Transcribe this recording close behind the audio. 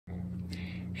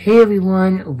Hey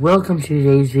everyone, welcome to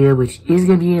today's video, which is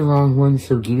going to be a long one,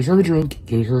 so get yourself a drink,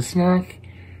 get yourself a snack,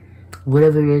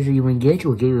 whatever it is that you want to get,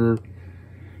 or get your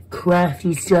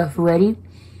crafty stuff ready.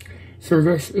 So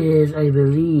this is, I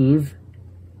believe,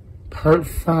 part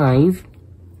 5,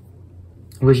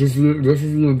 which is this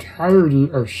is the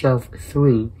entirety of shelf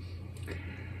 3.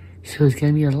 So it's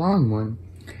going to be a long one.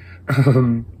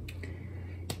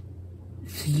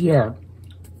 So yeah.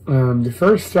 The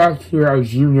first stack here,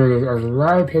 as you know, there's a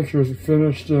lot of pictures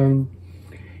finished in,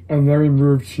 and then we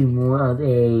move to more of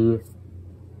a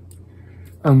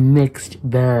mixed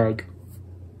bag.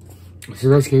 So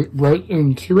let's get right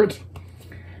into it.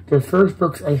 The first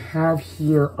books I have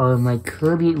here are my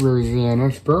Kirby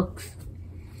Rosanis books.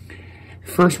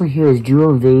 The first one here is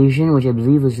Dual Invasion, which I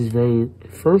believe was his very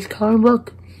first comic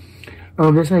book.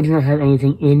 This one I do not have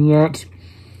anything in yet.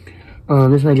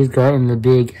 This one I just got in the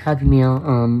big Happy Meal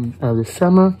of the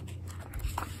summer.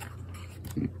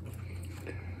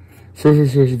 So this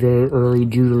is his very early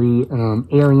doodly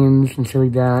aliens and stuff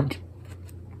like that.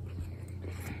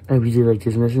 I really like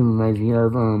this. This one reminds me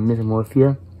of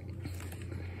Mythomorphia.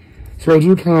 So I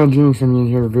do plan on doing something in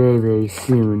here very, very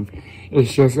soon.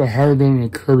 It's just I haven't been in a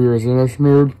Kirby Rosanis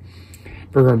mood.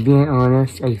 But if I'm being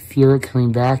honest, I feel it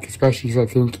coming back, especially because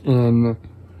I think in...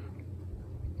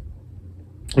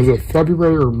 Is it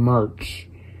February or March?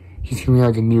 He's coming out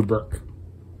with a new book.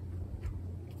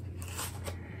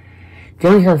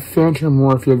 Then we have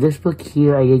Phantomorphia. This book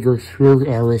here I did go through.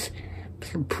 I was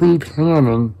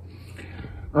pre-planning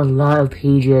a lot of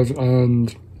pages,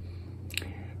 and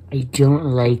I don't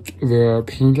like the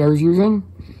paint I was using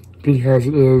because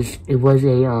it was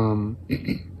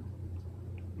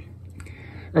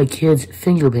a kid's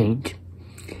finger paint.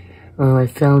 I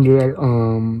found it at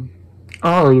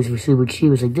Ollie's for super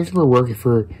cheap. It's like, this will work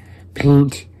for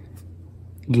paint,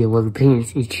 where the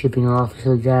paint is chipping off, stuff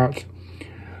like that.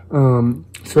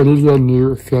 So I need to get a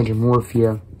new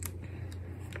Phantomorphia.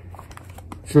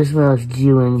 So this is what I was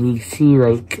doing. We see,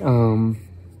 like, I don't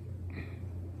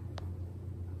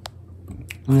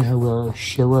know how well it'll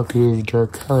show up because it is a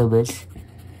dark color, but it's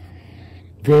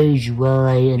very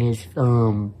dry and it's,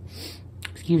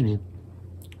 excuse me.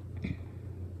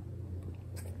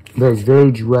 But it's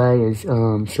very dry, it's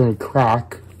starting to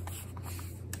crack.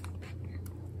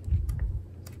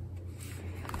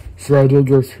 So I did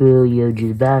go through, do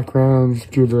the backgrounds,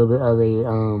 do a little bit of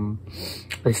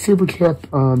a super tip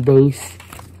base.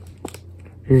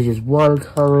 This is just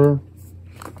watercolor.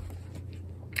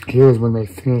 Here's one of my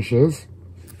finishes.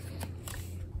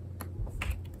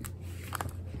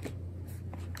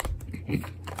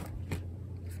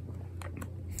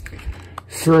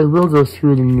 So I will go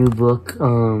through the new book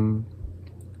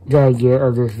that I get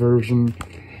of this version.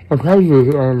 I probably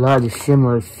do a lot of the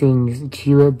similar things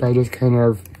to it by just kind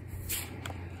of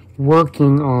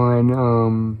working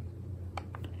on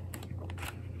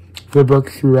the book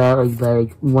throughout, like by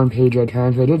one page at a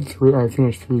time. So I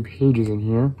finished 3 pages in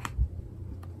here.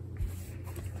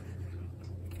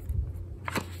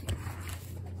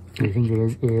 I think that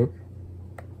is it.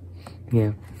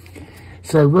 Yeah.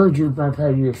 So I will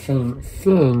probably do the same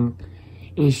thing.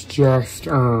 It's just,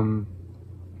 I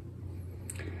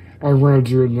want to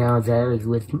do it now that, like,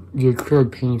 with the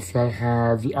acrylic paints that I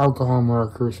have, the alcohol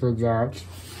markers, like that.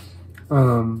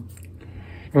 And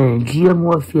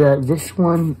Geomorphia, this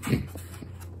one,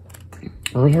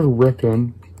 I only have a whip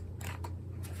in,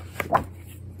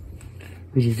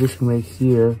 which is this one right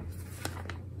here.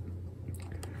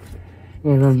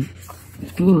 And I'm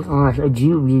being honest, I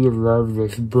do really love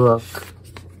this book.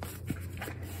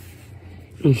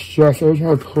 It's just, every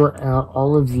time I pull out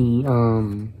all of the,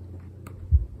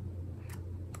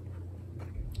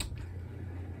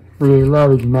 there's a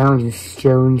lot of like mountains and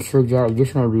stones, so that, like,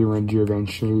 this one I really want to do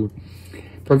eventually.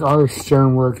 But like all the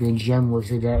stonework and the gem work,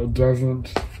 so that it doesn't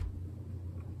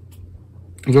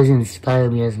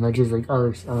inspire me as much as like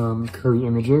other, Kirby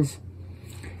images.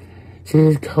 So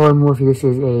this is Color Morphe. This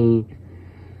is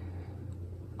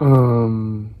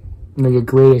like a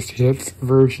greatest hits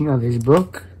version of his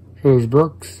books.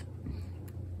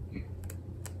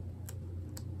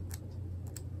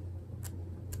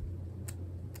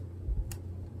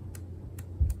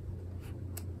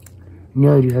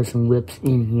 Now I do have some whips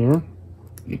in here.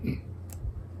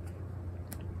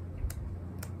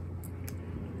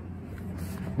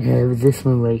 I have this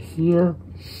one right here,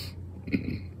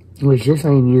 which this I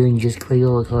am using just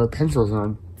Crayola color pencils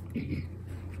on.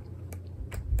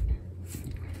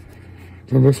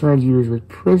 Then this one I use with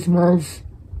Prismas.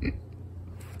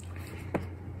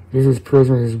 This is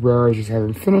Prismas as well, I just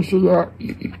haven't finished it yet.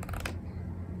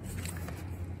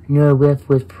 Another whip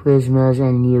with Prismas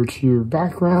and Neo 2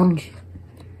 background.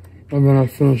 And then I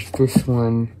finished this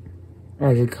one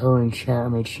as a color and chat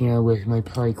on my channel with my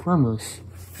polychromos.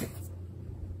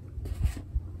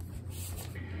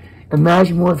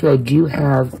 Imagine more if I do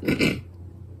have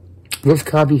this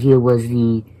copy here was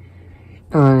the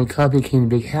copy that came in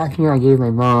the big half meal. I gave my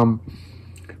mom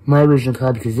my original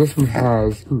copy because this one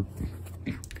has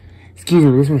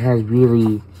this one has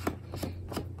really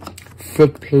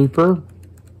thick paper.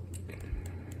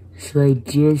 So I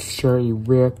did start a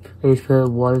whip. I just put a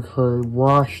watercolor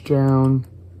wash down.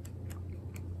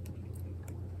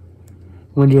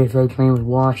 One day I felt like playing with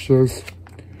washes.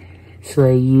 So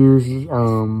I used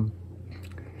some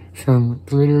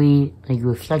glittery, like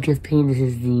reflective paint. This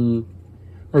is the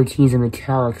Arteza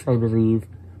Metallics, I believe.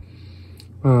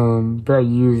 But I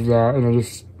used that, and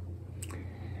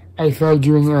I felt like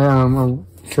doing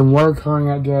some watercoloring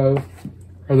that day.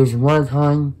 I did some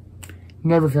watercoloring.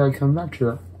 Never felt like coming back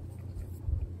to it.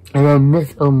 And then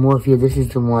Mythomorphia, this is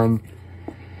the one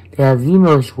that I have the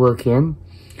most work in.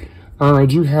 I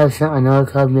do have another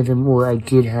copy of them, or I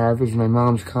did have, is my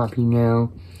mom's copy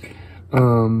now.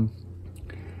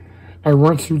 I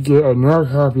want to get another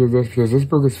copy of this because this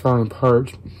book is falling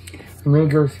apart. I'm going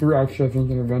to go through, actually, I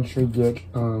think, and eventually get,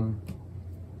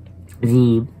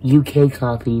 the UK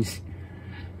copies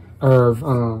of,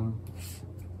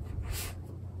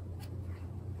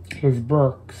 his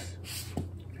books.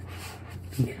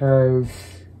 Because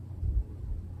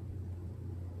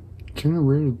I don't know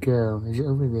where to go. Is it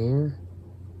over there?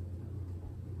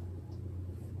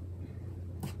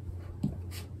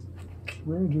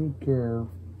 Where did it go?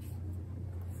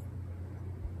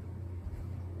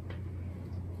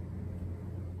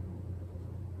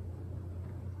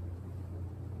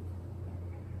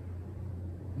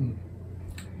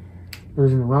 It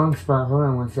was in the wrong spot. Hold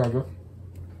on one second.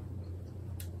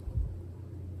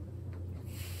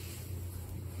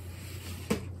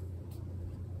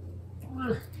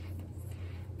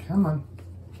 Come on.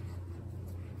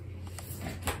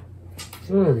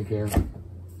 There we go.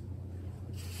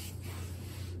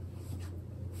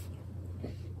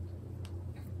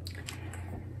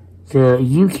 The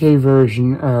UK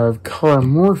version of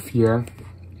Colormorphia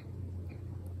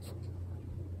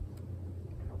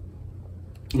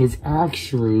is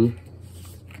actually,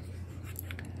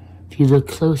 if you look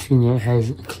closely in there, it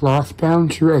has cloth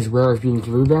bound to it as well as being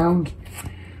glue bound,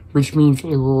 which means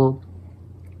it will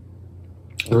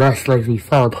less likely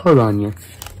fall apart on you.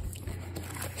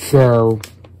 So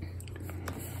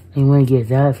I want to get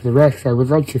that for the rest. I would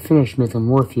like to finish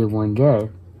Mythomorphia one day.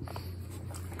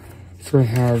 So I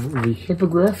have the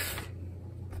Hippogriff.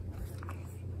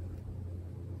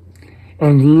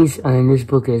 And these, and this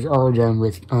book is all done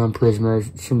with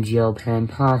Prismas, some gel pen,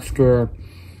 Posca,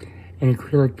 and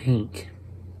acrylic paint.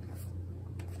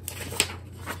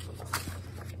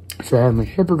 So I have my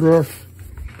Hippogriff.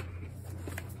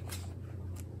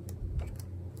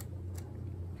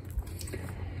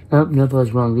 Oh, nope, I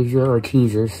was wrong. These are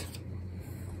Artezas.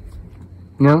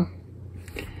 No?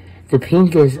 The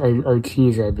pink is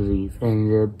Arteza, I believe,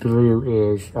 and the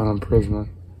blue is Prisma.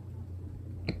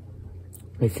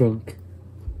 I think.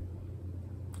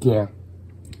 Yeah.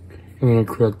 And then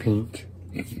acrylic paint.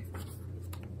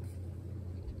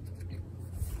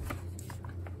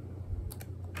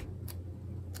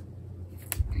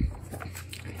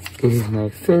 This is my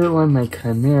favorite one, my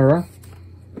Chimera.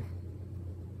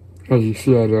 As you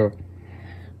see, I had to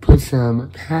put some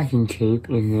packing tape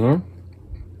in there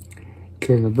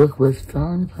because the book was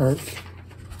falling apart.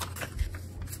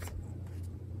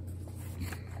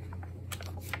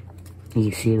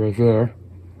 You see it right there.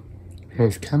 It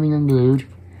says coming unglued.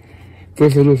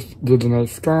 This I just did the night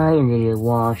sky and then a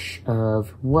wash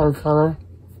of watercolor.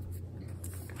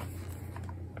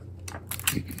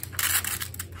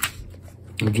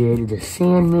 I did the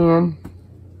Sandman.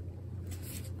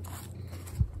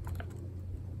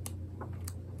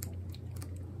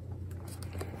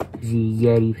 The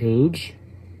Yeti page.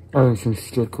 Oh, and some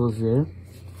stickles there.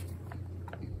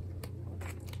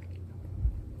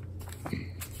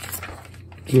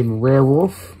 Jim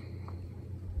Werewolf.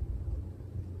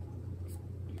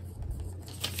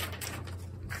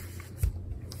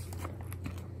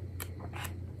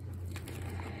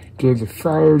 Did the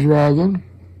Fire Dragon.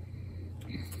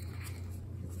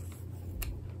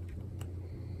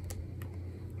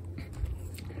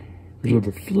 We did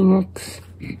the Phoenix.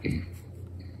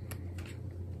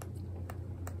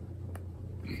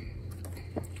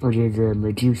 We did the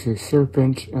Medusa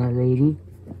Serpent lady.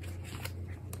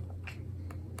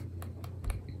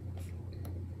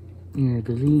 And I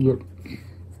believe it.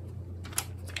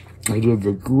 I did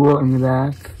the Ghoul in the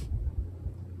back.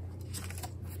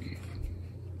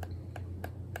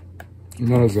 And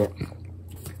that is it.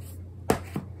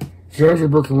 So there's a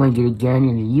book I want to get again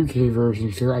in the UK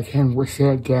version so I can sit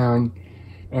it down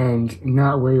and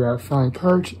not worry about falling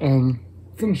apart and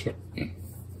finish it.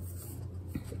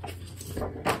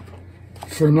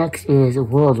 So next is A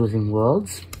World Within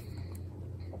Worlds.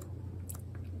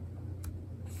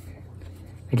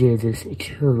 I did this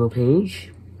turtle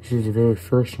page. This is the very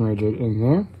first one I did in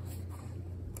there.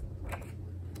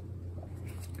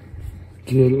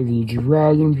 Did the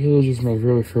dragon page. This is my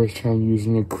very first time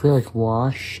using acrylic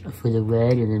wash for the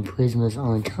red and then Prisma's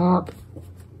on top.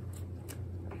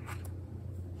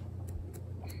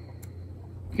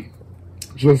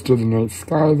 Just did the night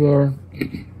sky there.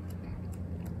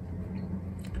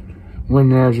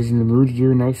 When I was just in the mood to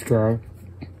do a night sky.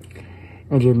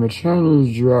 I did my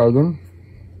Chinese dragon.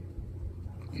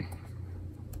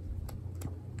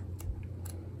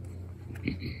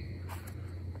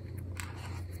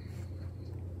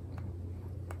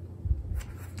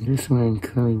 This one I'm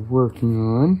currently working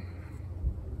on.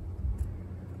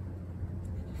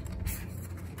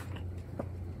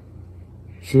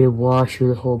 Should wash through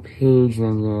the whole page and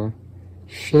I'm gonna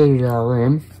shade it all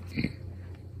in.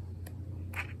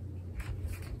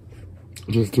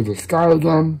 Just do the sky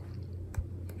again.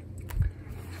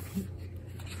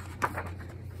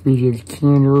 We did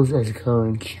candles as a color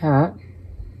in chat.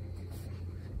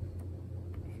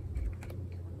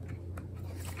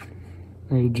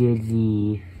 I did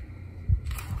the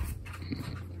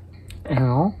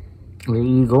owl, the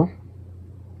eagle.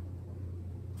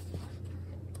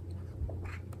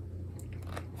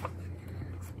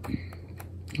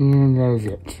 And that is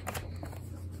it.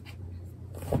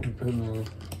 Put my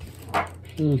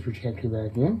page protector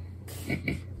back in.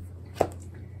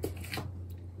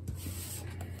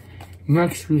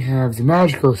 Next we have the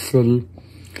Magical City.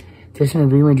 This one I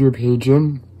really want to do a page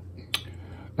in.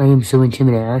 I am so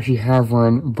intimidated. I actually have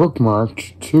one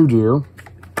bookmarked to do.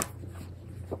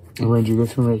 I'm going to do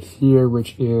this one right here,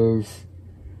 which is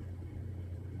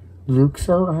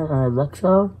Luxor.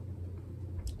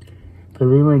 But I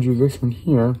really want to do this one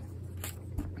here.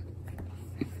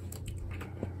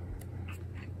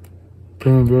 But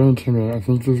I'm very intimidated. I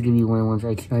think this is going to be one of the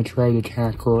ones I try to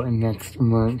tackle next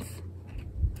month.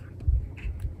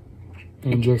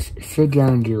 And just sit down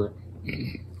and do it.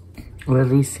 Or at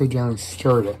least sit down and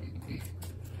start it.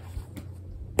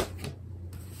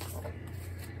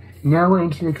 Now we're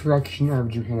into the collection of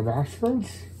Johanna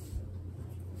Basfords.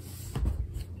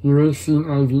 You may have seen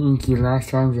Ivy Inky last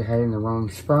time because I had it in the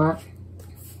wrong spot.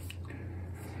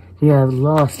 We have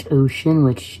Lost Ocean,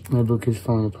 which my book is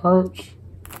falling apart.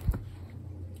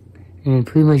 And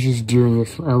pretty much just doing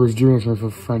this, I was doing this one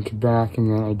from front to back and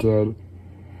then I did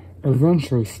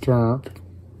eventually stop.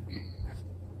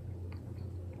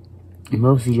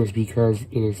 Mostly just because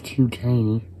it is too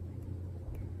tiny.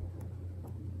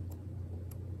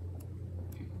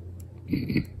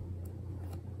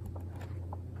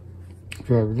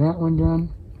 So I have that one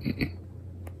done.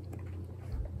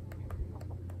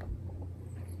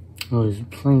 I was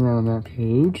playing around on that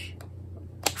page.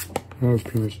 That is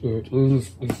pretty much it.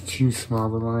 It's too small,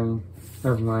 the line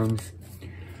of lines.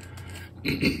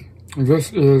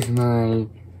 This is my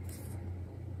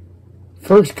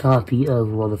first copy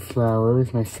of World of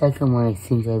Flowers. My second one I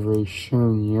think I've already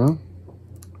shown you.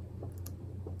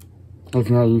 If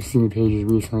not, you've seen the pages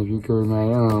recently. If you go to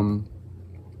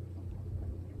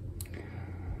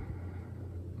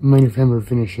my November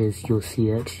finishes, you'll see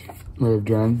it, what I've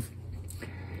done.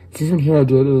 This one here I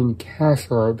did in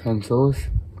Castle Art pencils.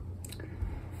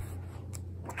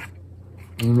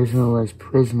 And this one was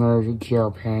Prisma's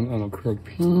gel pen and acrylic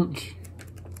paint.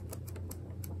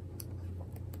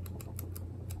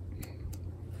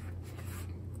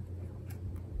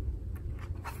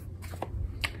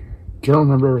 Don't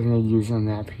remember everything I used on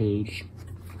that page.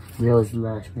 That was the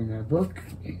last one in that book.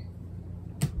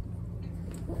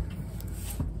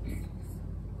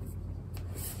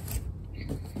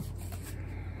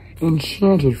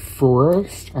 Enchanted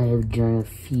Forest, I have done a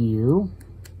few.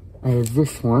 I have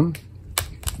this one.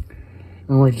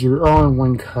 I want to do it all in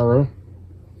one color.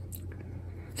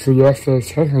 So yes, there's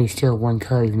technically still one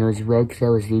color, even though it's red, because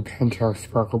that was the Penthouse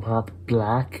Sparkle Pop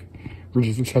Black, which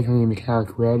is technically a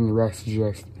metallic red, and the rest is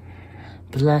just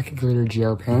black glitter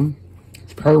gel pen.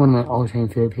 It's probably one of my all-time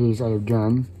favorite pages I have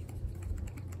done.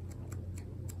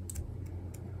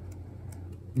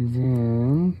 And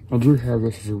then, I do have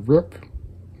this as a whip.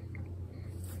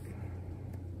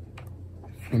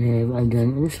 And then I've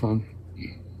done this one.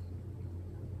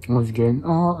 Once again,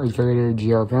 all glitter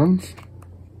gel pens.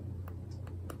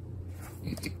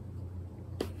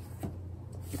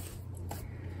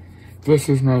 This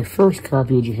is my first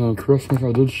copy of Johanna Christmas.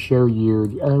 I did show you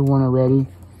the other one already.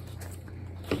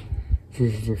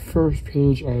 This is the first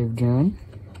page I've done.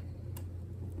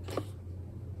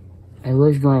 I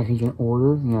was going, I think, in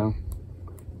order. No.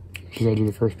 Because I do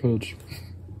the first page.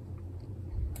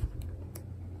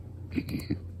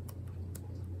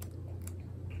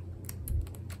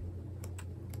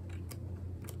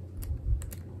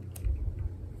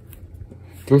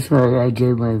 This one I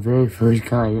did my very first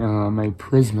guide on my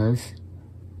Prismas.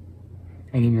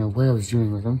 I didn't know what I was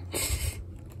doing with them.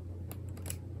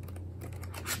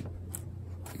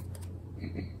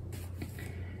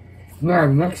 Now,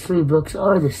 the next 3 books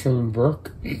are the same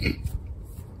book.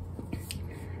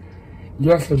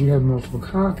 Yes, I do have multiple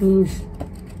copies.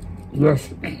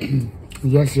 Yes,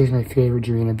 yes, here's my favorite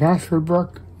Juliana Basford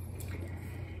book.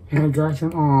 And I got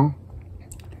them all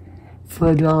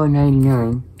for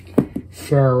 $1.99.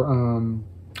 So,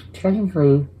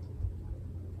 technically,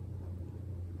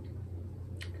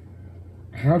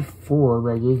 I had 4,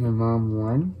 but I gave my mom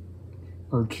 1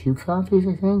 or 2 copies,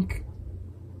 I think.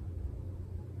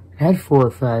 I had 4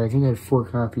 or 5, I think I had 4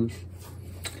 copies.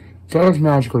 So there's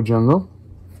Magical Jungle.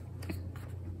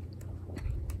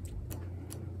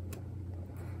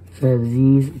 So I have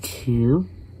these 2.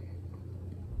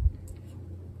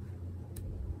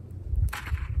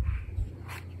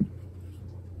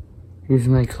 This is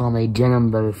what I call my denim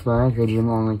butterfly, because I do them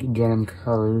all like denim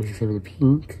colors, except for the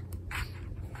pink.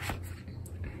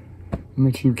 I'm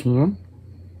a toucan.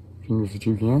 I think it's a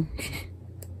toucan.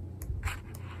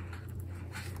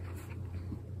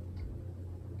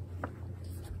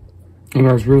 And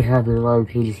I was really happy with a lot of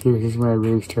the pages here. This is when I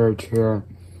really started to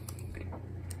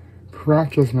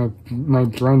practice my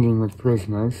blending with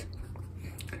Prismas.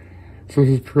 So this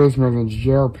is Prismas and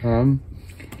gel pen.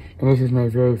 And this is my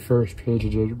very first page I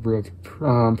did with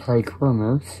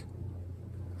polychromos.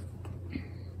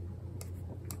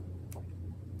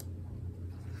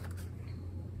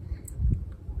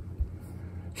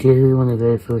 So this is one of the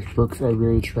very first books I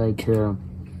really tried to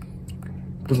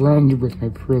blend with my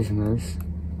Prismas.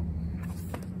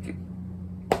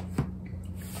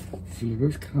 See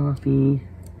this copy.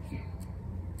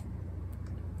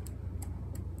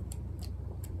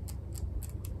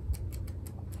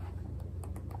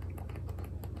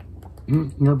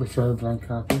 Nope, it's a blank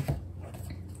copy.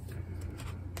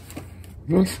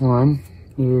 This one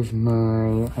is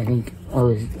my, I think I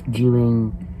was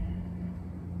doing,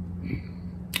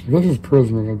 this is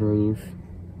Prismas, I believe.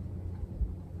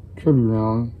 Could be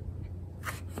wrong.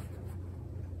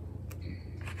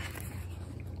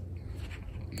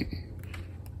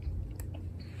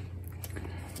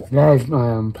 That is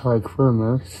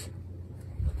polychromos.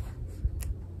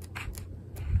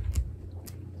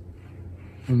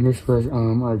 And this was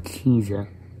Arteza.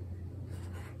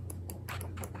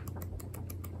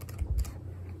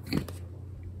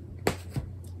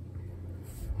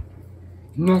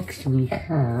 Next we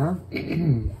have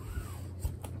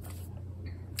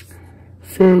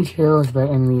Fairy Tales by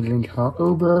Emily Lindhall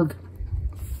Oberg.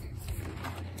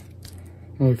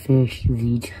 I finished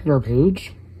the title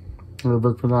page. The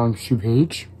book belongs to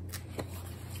page.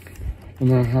 And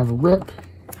then I have a whip,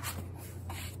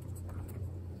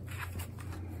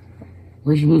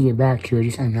 which you need to get back to.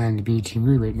 I'm not in the beachy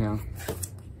mood right now.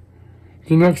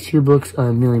 The next 2 books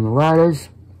are Millie Marauders.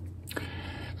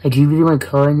 I do really want to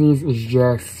color in these. It's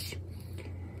just,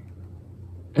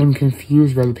 I'm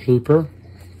confused by the paper.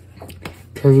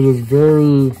 Because it is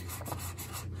very,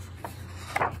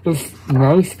 it's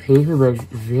nice paper, but it's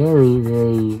very,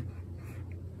 very,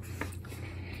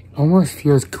 almost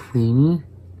feels creamy,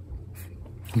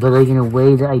 but like in a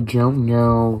way that I don't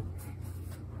know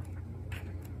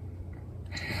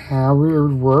how it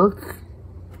would work,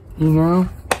 you know?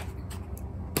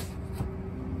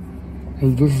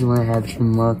 Like this is what I have to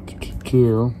mark to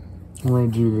do. I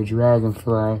want to do the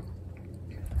dragonfly,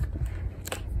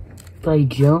 but I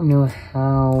don't know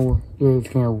how it's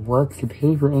going to work. The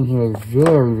paper in here is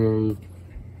very, very,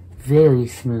 very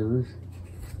smooth.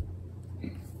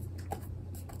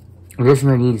 This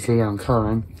one I need to sit down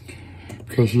coloring,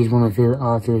 because she's one of my favorite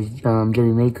authors,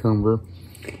 Debbie Maycomber.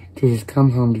 This is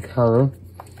Come Home to Color,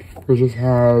 which just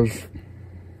has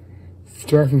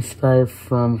stuff inspired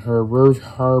from her Rose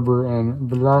Harbor and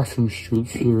Blossom Street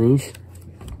series.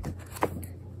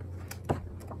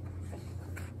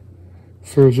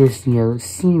 So it's just, you know,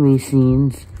 scenery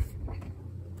scenes,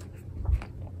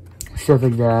 stuff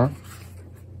like that.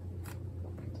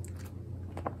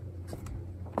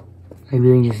 I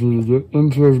really just need to get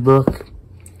into this book.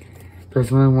 But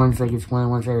it's one of the ones, like, it's one of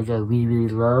the ones that I really, really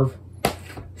love.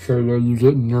 So, yeah, you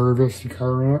get nervous to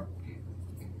color it.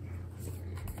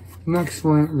 Next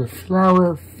one, The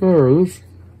Flower Fairies.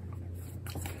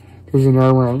 There's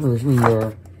another one that was in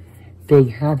the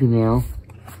big Happy Mail.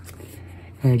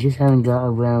 I just haven't got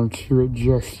around to it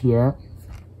just yet.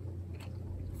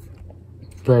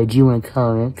 But I do want to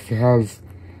color it because it has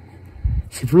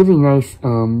some really nice,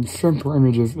 simple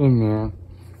images in there.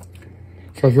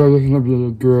 So I feel like this is going to be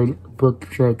a good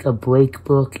book, like a break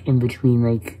book in between,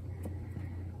 like,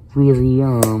 really,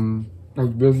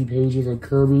 like busy pages like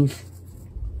Kirby's.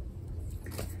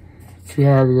 So we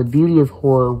have The Beauty of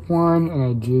Horror 1, and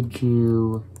I did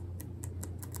do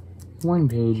one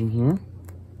page in here.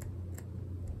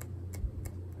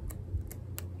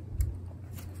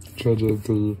 Which I did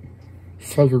the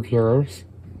Psycho Killers.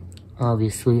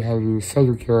 Obviously, I had to do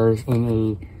Psycho Killers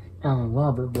in a Alan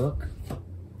Robert book.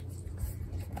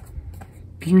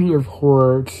 Beauty of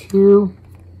Horror 2.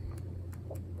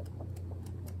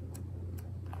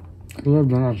 I think I've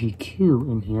done actually 2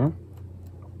 in here.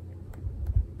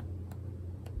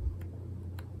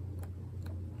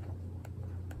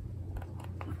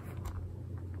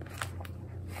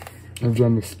 I've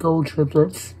done the Skull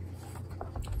Triplets.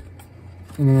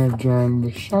 And then I've done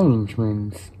the Shining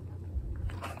Twins.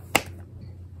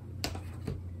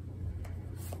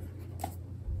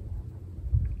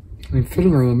 And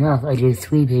fittingly enough, I did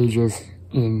 3 pages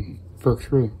in book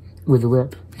 3 with a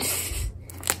whip.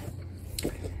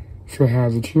 So I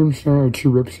have the Tombstone, or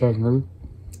 2 whips technically.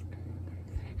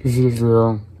 This is a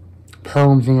little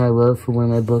poem thing I wrote for one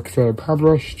of my books that I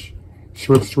published.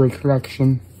 Short story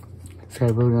collection. So I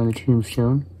wrote it on the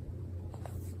Tombstone.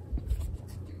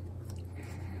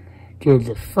 Did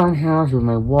the Fun House with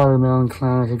my watermelon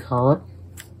clown, as I call it.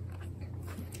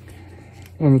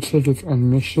 And the Tickets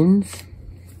and Missions.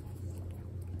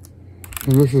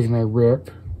 And this is my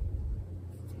whip.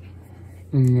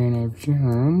 And then I've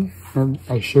done,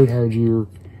 I showed how to do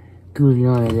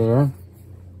Guliana there.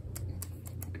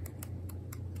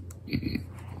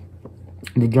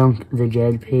 The Dunk the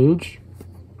Dead page.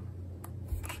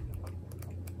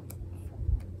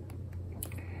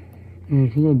 And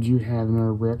I think I do have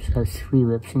another whip, so I have 3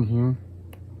 whips in here.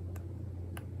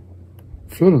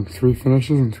 Fitting, 3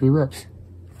 finishes and 3 whips.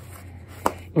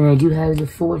 And I do have the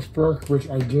 4th book, which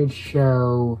I did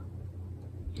show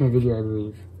in a video, I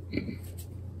believe.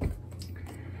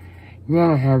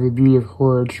 Then I have The Beauty of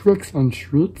Horror Tricks and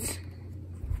Treats.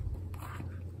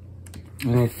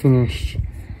 And I finished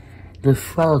The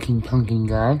Frolicking Pumpkin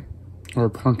Guy, or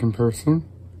Pumpkin Person.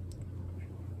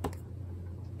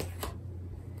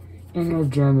 And I've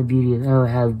done I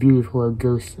have Beauty of Horror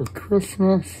Ghosts of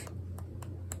Christmas.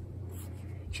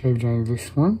 Which I've done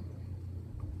this one.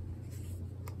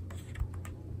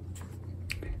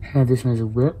 I have this one as a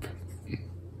whip.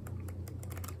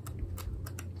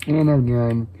 And I've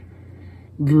done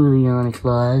Guliana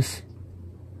Claws.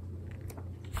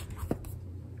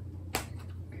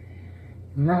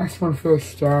 Last one for this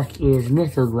stack is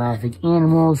Mythographic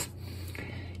Animals.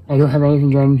 I don't have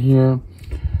anything done here.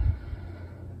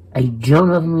 I don't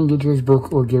know if I'm going to get to this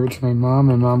book or give it to my mom.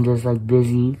 My mom does like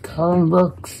busy coloring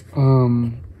books.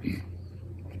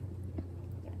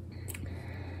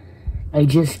 I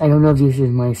don't know if this is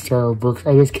my style of books.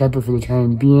 I just kept it for the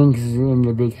time being because it's in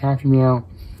the big Happy Mail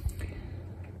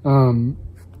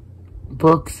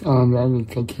books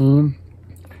that came.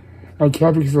 I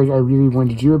kept it because like I really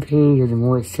wanted to do a page, and the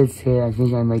more it sits there, I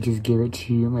think I might just give it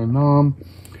to my mom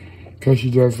because she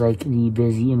does like the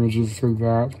busy images like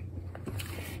that.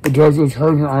 It's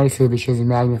hard in her eyesight, but she has a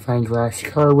magnifying glass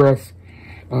to color with.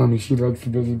 And she likes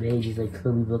the busy pages like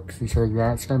Kirby books and stuff like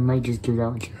that, so I might just give that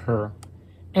one to her.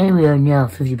 And we are now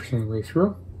 50% of the way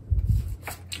through.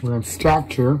 We're on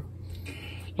stack 2.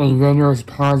 And you're going to notice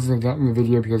pauses like that in the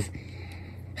video because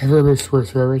I have a little bit of sore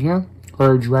throat right now.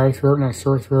 Or a dry throat, not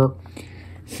sore throat.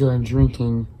 So I'm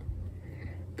drinking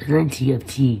plenty of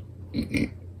tea.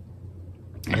 I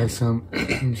have some,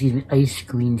 excuse me, iced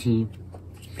green tea.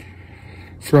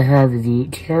 So I have the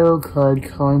tarot card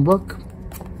coloring book.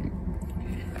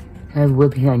 I have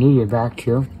whip here I need to get back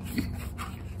to,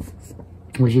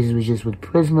 which was just with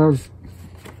Prismas.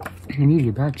 I need to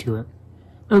get back to it.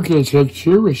 Okay, take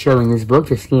 2 is showing this book,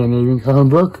 the Scandinavian coloring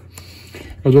book.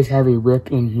 I just have a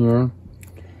whip in here.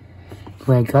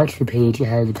 When I got to the page, it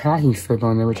had the packing slip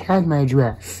on there, which had my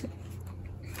address.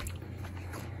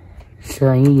 So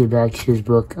I need to get back to this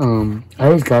book.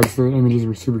 I just got it, so the images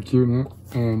were super cute in it,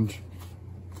 and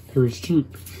it was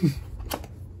cheap.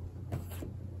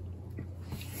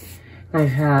 I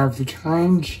have The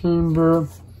Time Chamber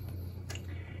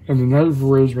and The Night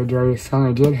Voyage by Darius Song.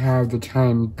 I did have The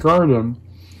Time Garden,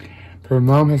 but my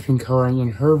mom has been coloring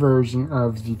in her version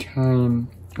of The Time,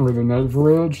 or The Night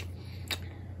Voyage.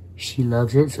 She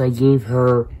loves it, so I gave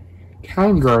her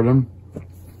Time Garden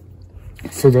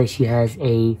so that she has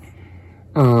a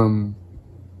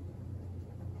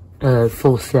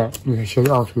full set. She has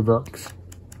all 3 books.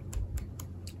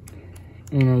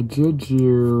 And I did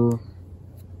do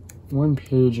 1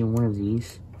 page in one of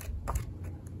these.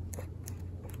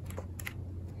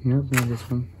 Nope, not this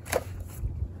one.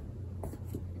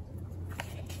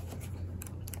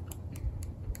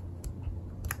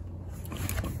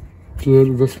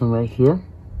 Did this one right here.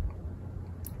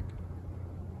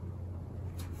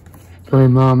 But my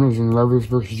mom is in love with this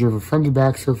book. She's doing a front to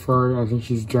back so far. I think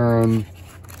she's done...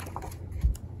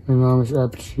 My mom is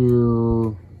up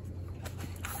to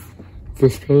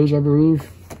this page, I believe.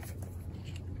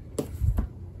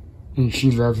 And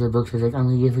she loves the book, so I was like, I'm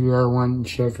going to give her the other one. And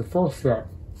she has the full set.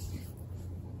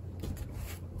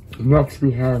 Next,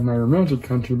 we have my romantic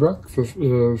country book. This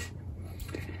is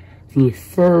the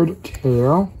 3rd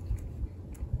tale.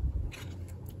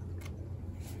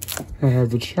 I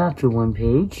have the chapter 1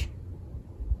 page.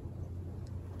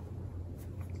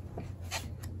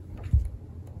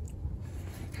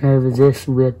 I have this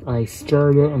whip. I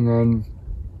started and then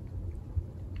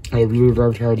I really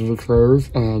loved how I did it close,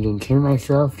 and I didn't commit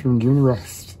myself to doing the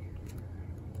rest.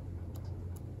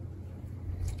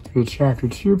 The chapter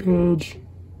 2 page.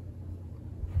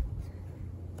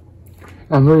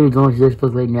 I'm literally going through this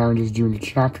book right now and just doing the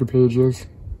chapter pages.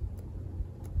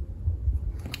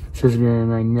 So this is going to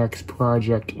be my next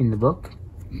project in the book.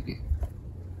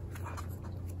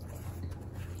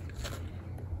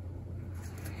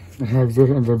 I have this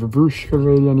and the babushka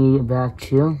lady I need it back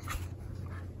to.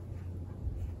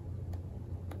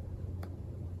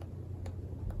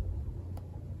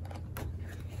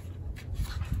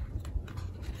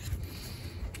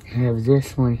 I have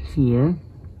this one here.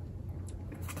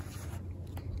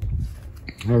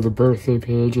 I have the birthday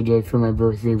page I did for my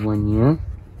birthday 1 year.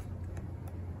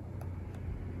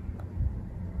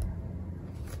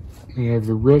 I have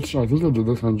the witch. I think I did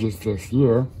this one just this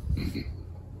year.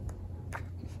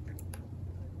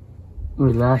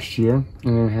 Or last year.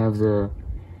 And then I have the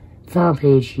final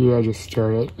page here I just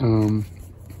started. I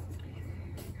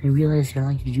realized I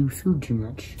like to do food too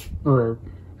much. Or,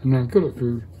 I'm not good at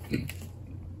food.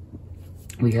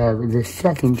 We have the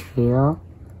 2nd tale.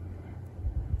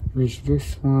 Which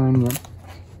this one, yep.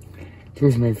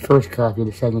 This is my first copy of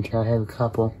the 2nd tale. I have a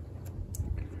couple.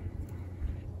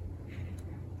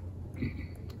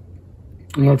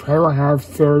 And I probably will have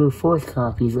 3rd or 4th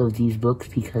copies of these books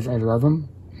because I love them.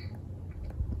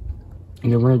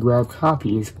 And I want to grab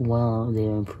copies while they're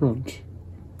in print.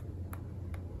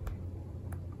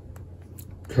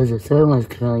 Because the 3rd one is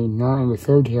currently not, and the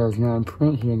 3rd tale is not in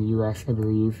print here in the US, I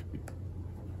believe.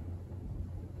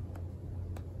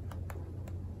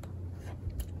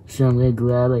 So I'm going to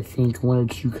grab, I think, 1 or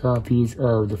 2 copies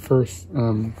of the first,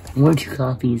 1 or 2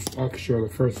 copies extra, the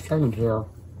first 2nd tale,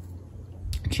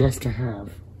 just to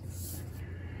have.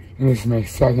 And this is my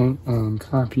 2nd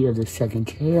copy of the 2nd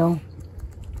tale.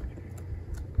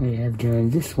 I have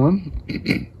done this one.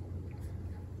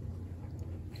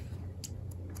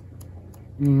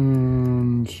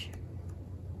 And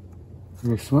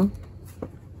this one.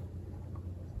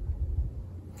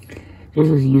 This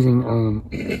was using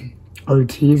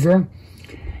Ortiza.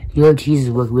 The Ortizas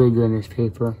work really good on this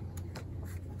paper.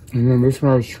 And then this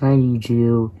one I was trying to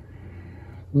do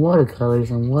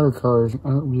watercolors, and watercolors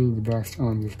aren't really the best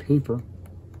on this paper.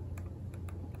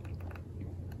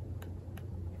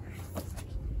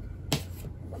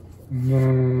 And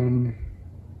then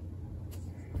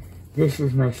this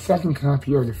is my 2nd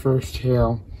copy of the first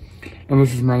tale, and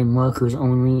this is my markers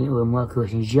only, or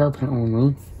markers and gel pen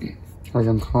only, as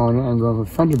I'm calling it. I'm going from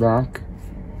front to back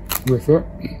with it,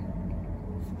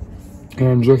 and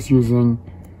I'm just using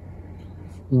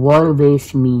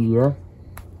water-based media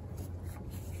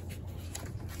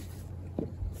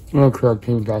and acrylic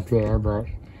paint back there, but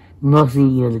mostly,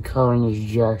 you know, the coloring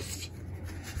is just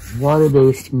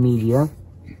water-based media.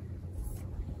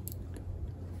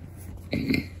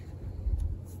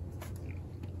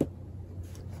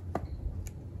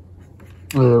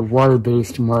 Or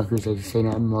water-based markers, I should say,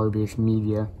 not water-based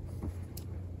media.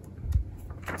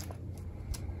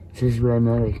 This is where I'm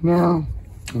at right now,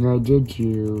 and I did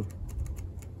do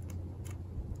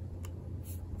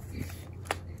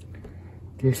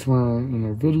this one in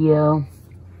a video.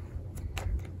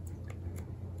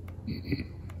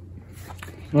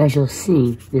 And as you'll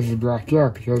see, this is blacked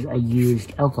out because I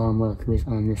used alcohol markers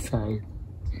on this side.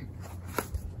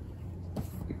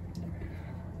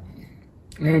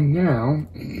 And now,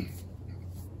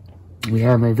 we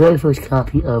have my very first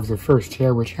copy of the first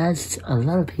tale, which has a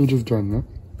lot of pages done in it.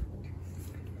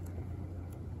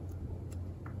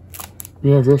 We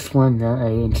have this one that I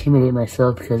intimidate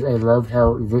myself because I loved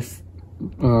how this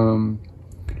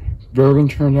building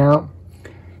turned out.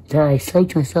 that I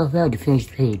psyched myself out to finish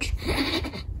the page.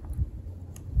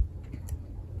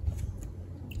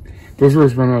 This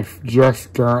was when I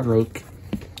just got, like,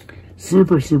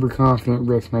 super confident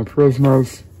with my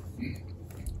Prismas.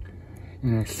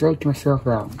 And I psyched myself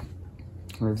out.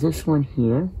 With this one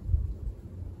here.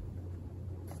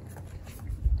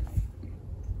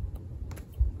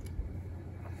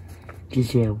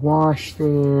 Just did a wash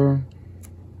there.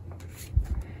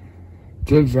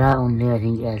 Did that one there, I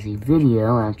think, as a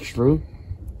video, actually.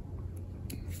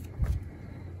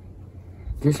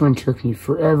 This one took me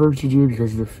forever to do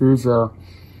because the food's all...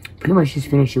 Pretty much just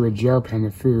finished it with gel pen,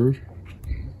 the food.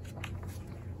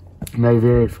 My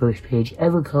very first page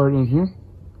ever colored in here.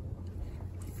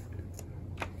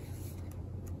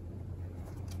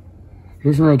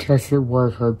 This one I tested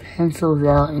watercolor pencils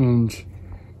out and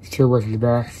still wasn't the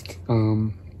best.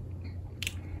 Didn't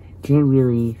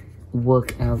really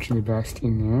work out to the best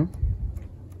in there.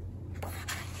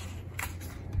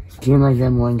 Didn't like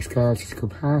that morning sky, let's just go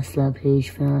past that page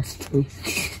fastly.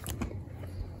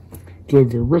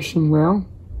 Did the wishing well.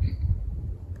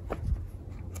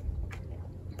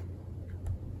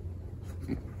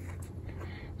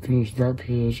 Finished that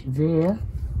page there.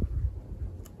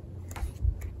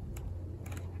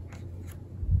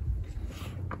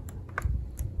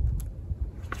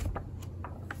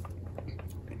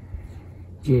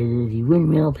 Did the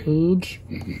windmill page.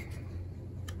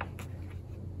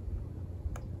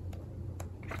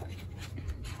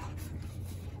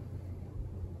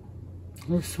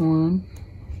 This one.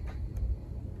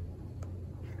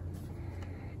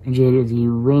 I did the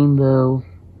rainbow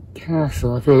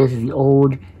castle. I feel this is the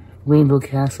old rainbow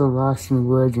castle lost in the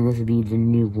woods, and this would be the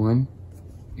new one.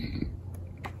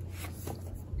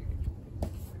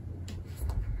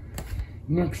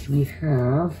 Next we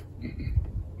have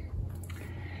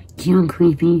Cute and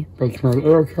Creepy by Camilla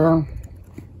Erica.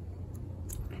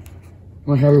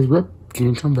 One had his whip,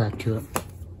 didn't come back to it.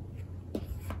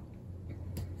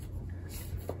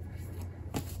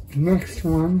 Next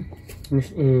one,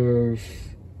 this is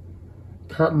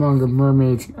Pop Manga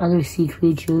Mermaids and Other Sea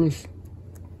Creatures.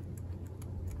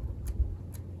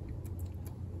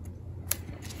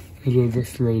 I did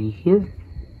this lady here.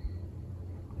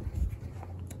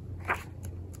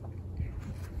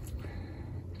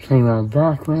 Playing around with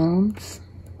backgrounds.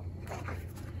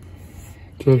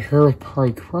 Did her with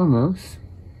polychromos.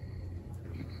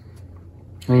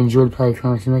 I enjoyed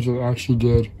polychromos so much that I actually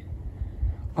did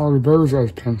all the bows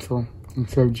as pencil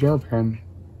instead of gel pen.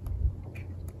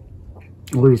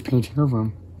 Or just painting over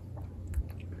them.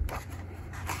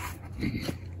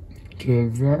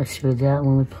 Did that, started that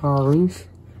one with polys.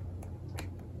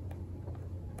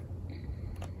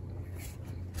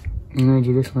 And then I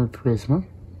did this one with Prisma.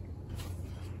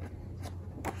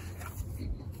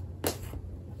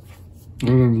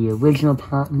 And then the original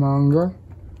Pop Manga.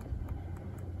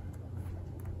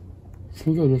 I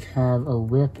think I just have a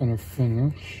whip and a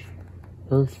finish.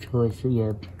 Both towards the,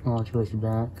 yeah, all towards the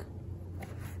back.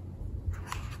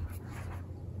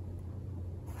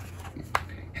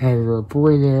 Had a little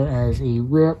boy there as a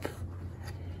whip.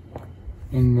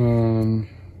 And then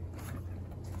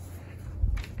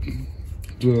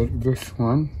did this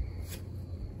one.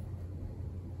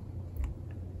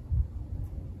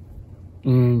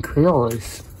 In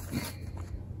Crayolas.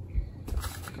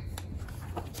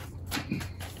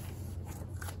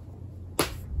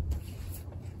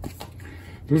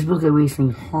 This book I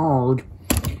recently hauled,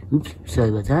 oops, sorry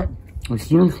about that.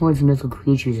 It's Unicorns and Mythical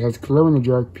Creatures. It has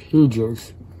glow-in-the-dark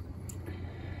pages.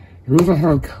 The reason I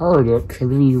haven't colored it, because I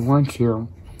really want to,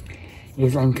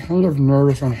 is I'm kind of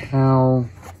nervous on how,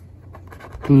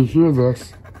 can you hear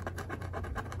this?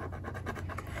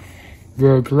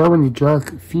 The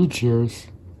glow-in-the-dark features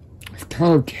is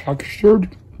kind of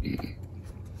textured,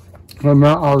 and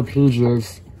not all the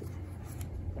pages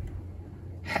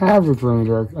have the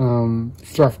glow-in-the-dark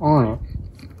stuff on it.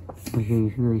 Here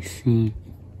you can really see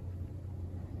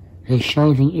the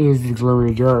shiny thing is the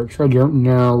glow-in-the-dark, so I don't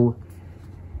know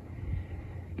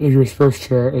if you're supposed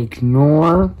to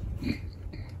ignore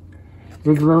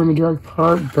the glow-in-the-dark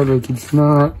part, but like it's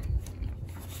not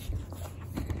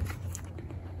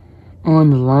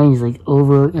on the lines, like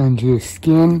over onto the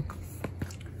skin.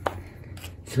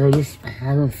 So I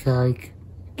haven't felt like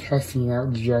testing it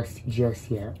out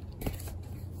just yet.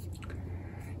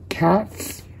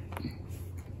 Cats.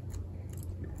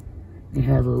 They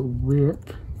have a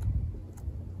whip.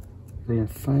 We're gonna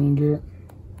find it.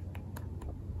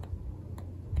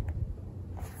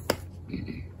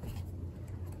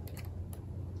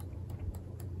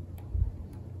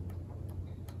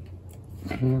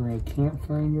 Apparently I can't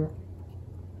find it.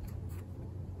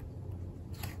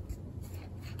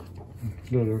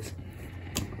 There it is.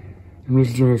 I'm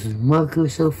just doing this with marker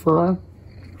so far.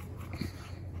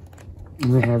 I'm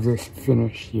going to have this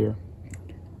finished here.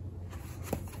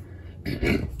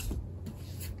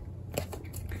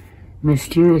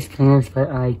 Mysterious Planets by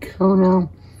Icono.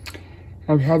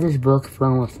 I've had this book for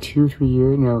almost 4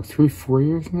 years now.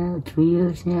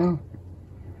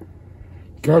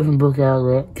 Got it from Book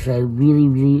Outlet because I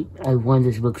wanted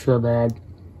this book so bad.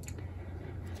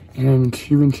 And I'm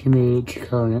too intimidated to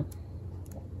color it.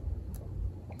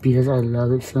 Because I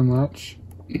love it so much.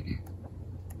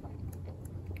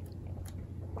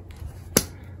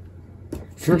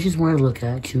 So I just want to look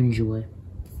at to enjoy.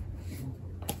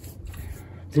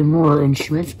 The Moral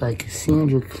Instruments by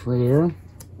Cassandra Clare.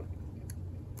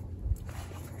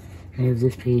 I have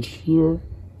this page here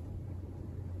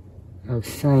of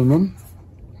Simon,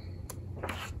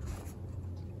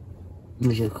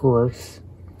 which of course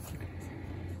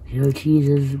the Ortiz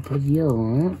has put yellow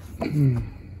on it.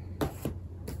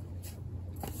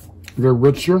 The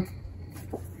Witcher.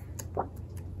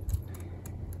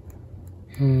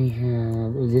 I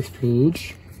have this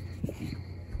page.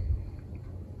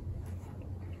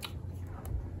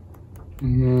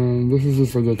 And then this is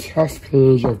just like a test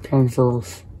page of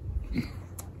pencils.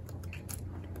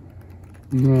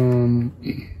 And then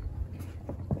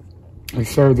I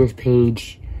started this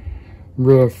page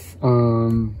with,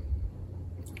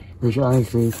 which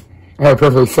honestly, I had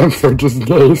perfectly censored just in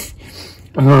case.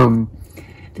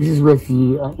 This is with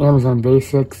the Amazon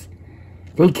Basics.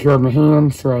 They killed my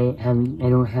hand, so I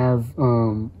don't have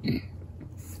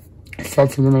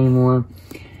sets of them anymore.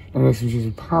 And this was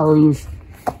just polys,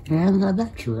 and I haven't got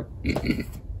back to it.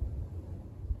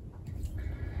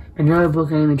 Another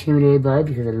book I am intimidated by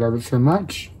because I love it so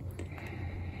much.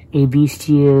 A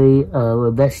Bestiary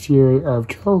of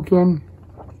Tolkien.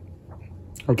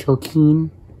 Or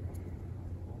Tolkien.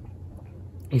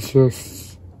 It's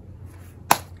just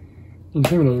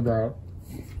intimidated by it.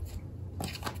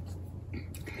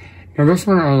 Now this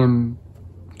one I am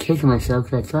kicking myself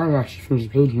because I thought I'd actually finish the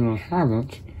page here and I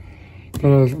haven't.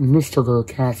 That is Mystical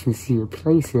Cats in Secret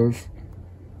Places.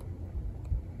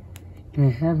 And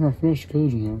I have not finished the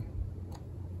page here.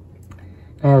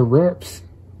 I have whips.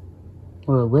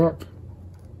 Or a whip.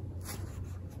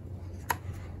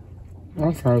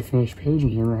 I thought I finished paging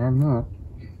here, but I have not.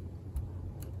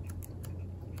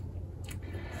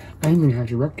 I'm going to have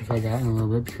to rectify that in a little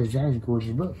bit because that is a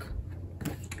gorgeous book.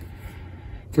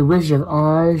 The Wizard of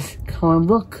Oz coloring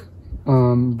book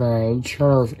by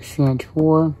Charles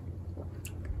Santor.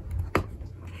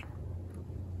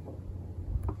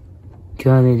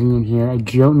 Got everything in here. I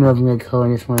don't know if I'm going to color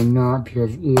this one or not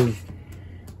because it is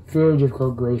very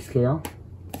difficult grayscale.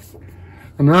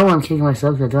 Another one I'm kicking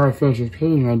myself because I thought I finished this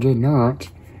page and I did not.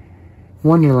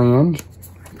 Wonderland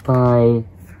by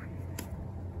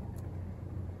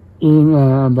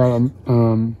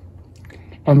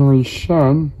Emily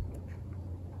Shen.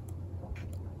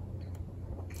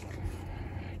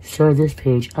 Started this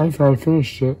page. I thought I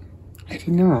finished it. I did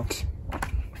not.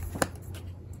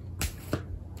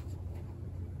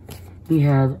 We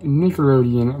have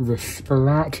Nickelodeon, the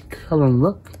Splat coloring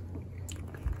book.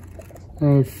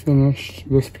 I finished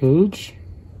this page.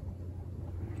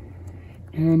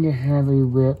 And I have a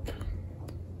whip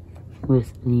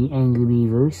with the Angry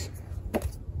Beavers.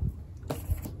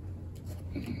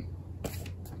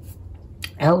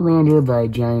 Outlander by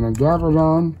Gianna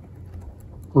Gavaldon,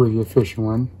 or the official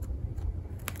one.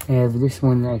 I have this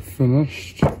one that I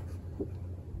finished.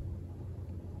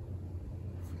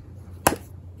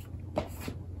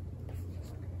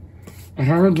 I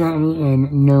haven't done any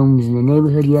in Gnomes in the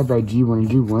Neighborhood yet, but I do want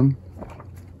to do one.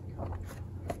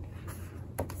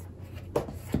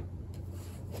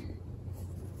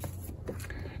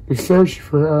 The Search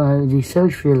for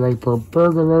the Light Bulb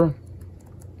Burglar.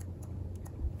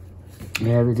 I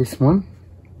have this one.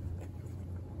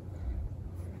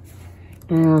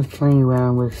 And I was playing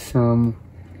around with some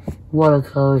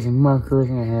watercolors and markers,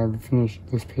 and I have finished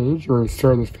this page, or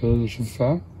started this page, I should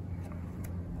say.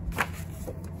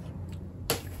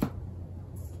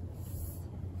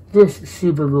 This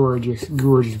super gorgeous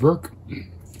book,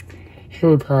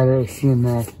 Harry Potter: A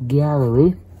Cinematic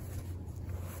Gallery.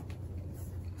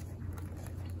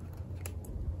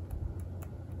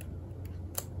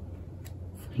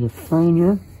 For your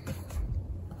finder,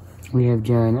 we have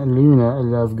done Luna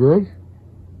Lovegood.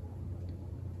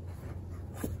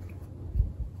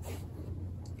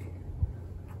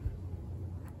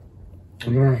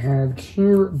 And then I have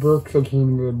two books that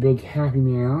came in the big Happy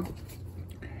Meal.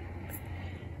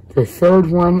 The third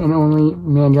one and only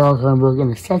mandala coloring book,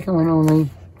 and the second one only.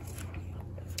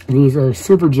 These are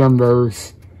Super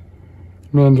Jumbos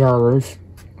mandalas.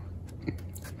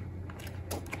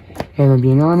 And I'm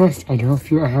being honest, I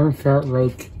haven't felt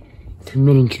like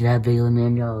committing to that big of a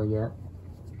mandala yet.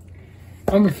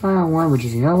 And the final one, which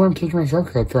is another one I'm kicking myself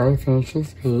because I thought I'd finish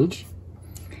this page.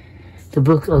 The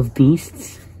Book of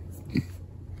Beasts.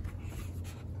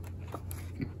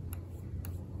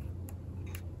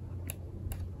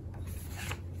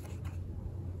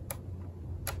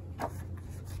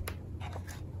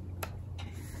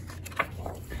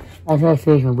 I thought I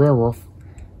finished my werewolf,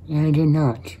 and I did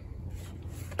not.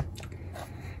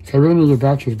 So I really need to get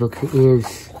back to this book. It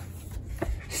is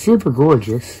super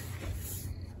gorgeous.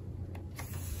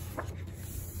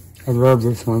 I love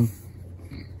this one.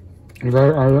 I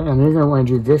really want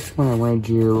to do this one. I want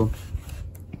to do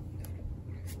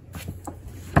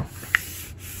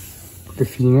the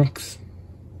Phoenix.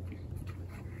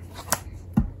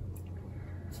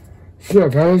 So yeah,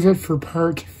 that is it for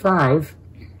part 5.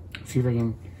 Let's see if I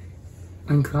can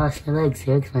uncross my legs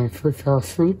here because my foot fell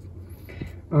asleep.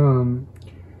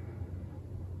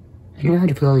 I know how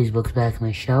to put all these books back on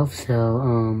my shelf,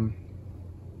 so,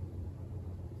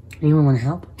 anyone want to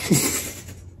help?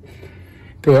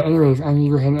 But yeah, anyways, I'm going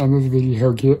to go ahead and end this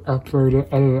video, get it uploaded,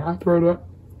 edit it, upload it,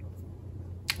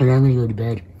 and I'm going to go to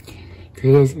bed. Because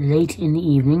it is late in the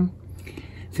evening.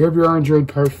 So I hope you all enjoyed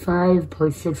part 5.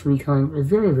 Part 6 will be coming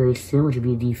very, very soon, which will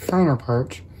be the final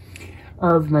part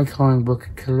of my coloring book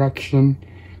collection.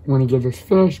 I want to get this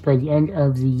finished by the end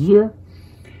of the year.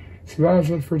 So that is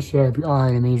it for today. I hope you all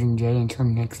have an amazing day. Until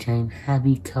next time,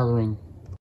 happy coloring.